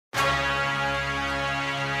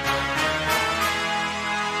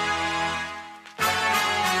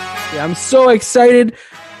Yeah, I'm so excited.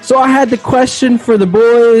 So I had the question for the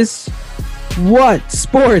boys. What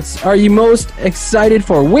sports are you most excited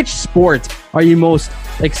for? Which sport are you most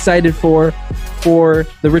excited for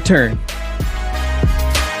the return?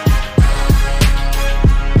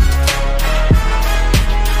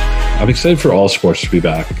 I'm excited for all sports to be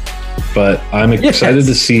back, but I'm excited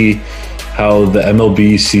to see how the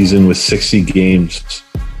MLB season with 60 games,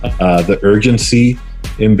 the urgency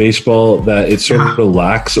in baseball that it sort of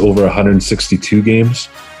lacks over 162 games.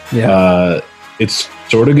 Yeah. It's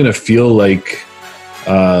sort of going to feel like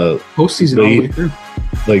postseason all the way through,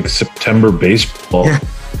 like September baseball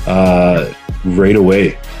right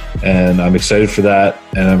away. And I'm excited for that.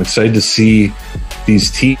 And I'm excited to see these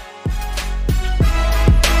teams.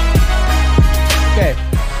 Okay,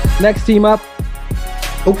 next team up.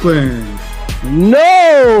 Oakland.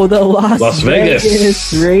 No, the Las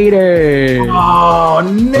Vegas Raiders. Oh,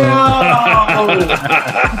 no.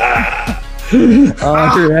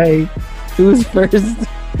 All right. Who's first?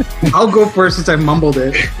 I'll go first since I mumbled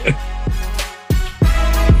it.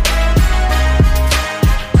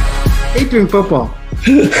 Hate doing football.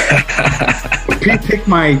 Pick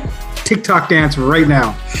my TikTok dance right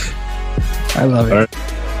now. I love it. All